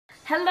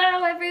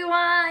Hello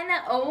everyone!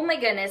 Oh my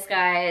goodness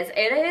guys,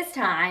 it is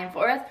time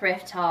for a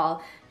thrift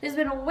haul. It has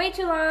been way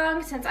too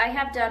long since I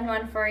have done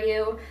one for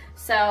you,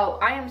 so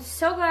I am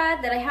so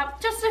glad that I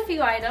have just a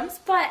few items,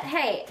 but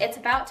hey, it's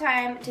about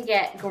time to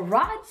get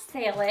garage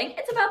sailing.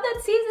 It's about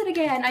that season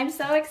again. I'm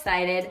so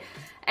excited.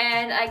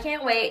 And I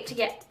can't wait to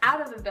get out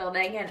of the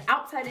building and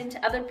outside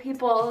into other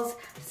people's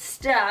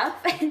stuff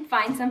and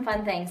find some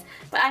fun things.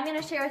 But I'm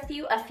gonna share with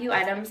you a few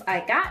items I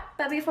got.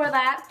 But before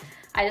that,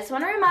 I just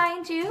wanna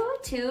remind you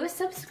to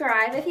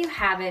subscribe if you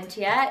haven't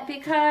yet,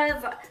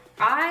 because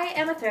I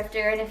am a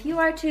thrifter, and if you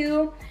are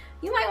too,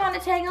 you might wanna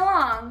tag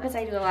along, because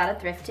I do a lot of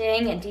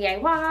thrifting and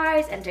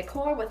DIYs and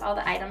decor with all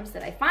the items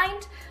that I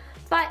find.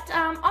 But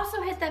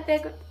also hit that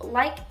big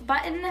like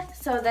button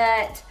so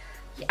that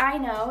I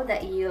know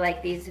that you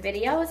like these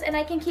videos and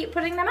I can keep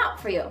putting them out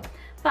for you.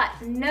 But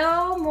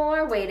no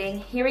more waiting.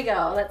 Here we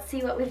go. Let's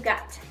see what we've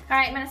got. All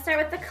right, I'm gonna start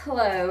with the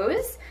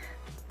clothes.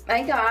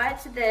 I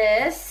got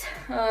this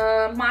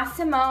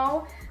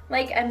Massimo,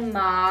 like a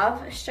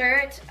mauve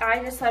shirt. I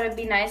just thought it'd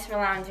be nice for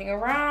lounging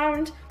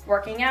around,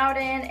 working out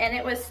in, and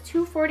it was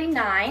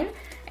 $2.49.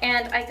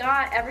 And I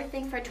got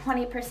everything for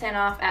 20%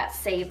 off at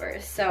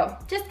Savers. So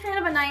just kind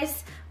of a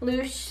nice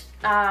loose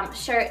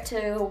shirt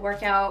to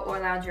work out or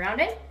lounge around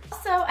in.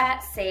 Also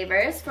at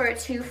Savers for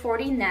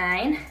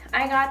 $2.49,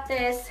 I got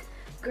this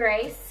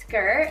gray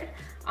skirt.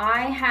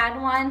 I had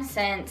one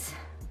since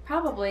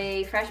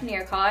probably freshman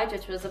year of college,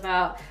 which was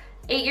about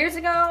 8 years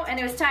ago, and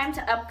it was time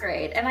to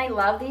upgrade. And I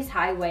love these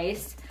high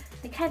waists.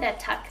 They kind of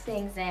tuck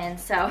things in,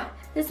 so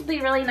this will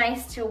be really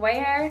nice to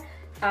wear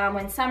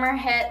when summer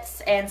hits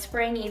and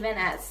spring even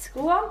at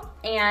school.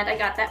 And I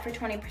got that for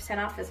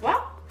 20% off as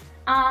well.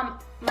 My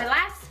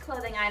last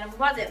clothing item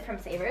wasn't from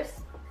Savers.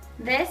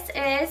 This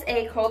is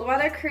a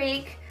Coldwater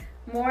Creek,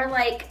 more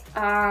like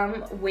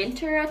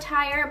winter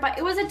attire, but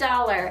it was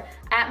 $1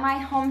 at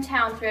my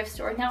hometown thrift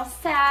store. Now,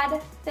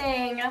 sad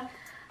thing,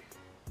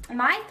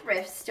 my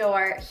thrift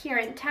store here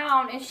in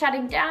town is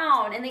shutting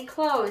down and they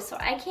closed, so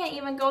I can't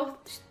even go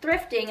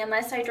thrifting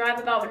unless I drive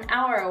about an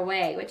hour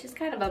away, which is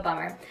kind of a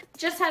bummer.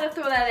 Just had to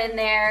throw that in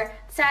there.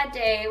 Sad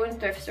day when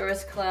thrift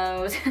stores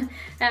close.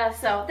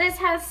 So this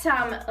has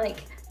some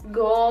like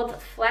gold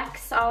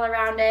flecks all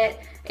around it.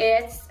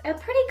 It's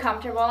pretty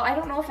comfortable. I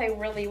don't know if I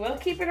really will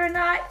keep it or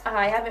not.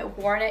 I haven't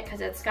worn it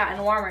because it's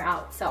gotten warmer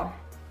out, so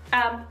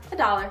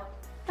 $1.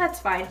 That's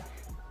fine.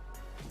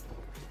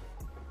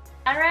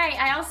 Alright,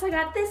 I also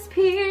got this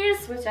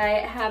piece, which I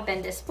have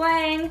been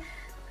displaying.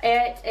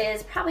 It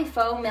is probably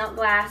faux milk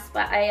glass,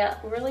 but I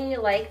really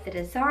like the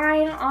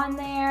design on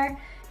there,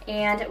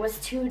 and it was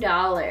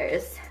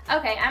 $2.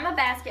 Okay, I'm a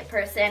basket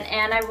person,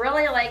 and I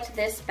really liked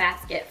this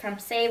basket from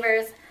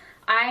Savers.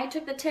 I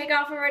took the tag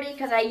off already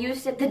because I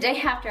used it the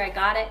day after I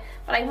got it,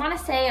 but I want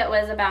to say it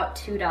was about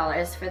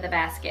 $2 for the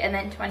basket and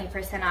then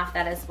 20% off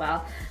that as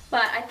well.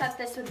 But I thought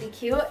this would be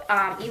cute,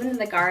 even in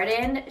the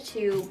garden,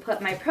 to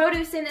put my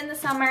produce in the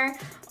summer,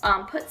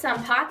 put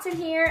some pots in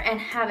here and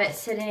have it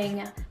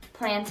sitting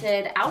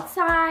planted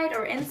outside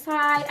or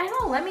inside. I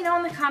don't know, let me know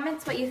in the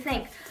comments what you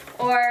think.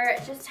 Or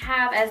just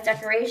have as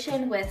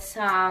decoration with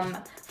some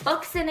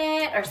books in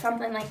it or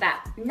something like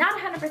that. Not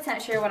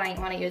 100% sure what I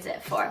want to use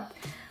it for.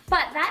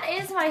 But that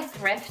is my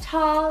thrift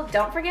haul.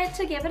 Don't forget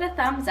to give it a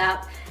thumbs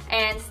up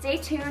and stay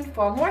tuned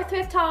for more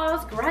thrift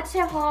hauls, garage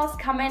sale hauls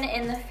coming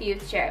in the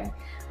future.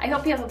 I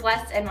hope you have a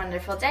blessed and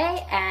wonderful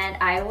day, and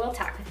I will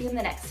talk with you in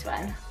the next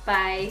one.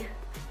 Bye.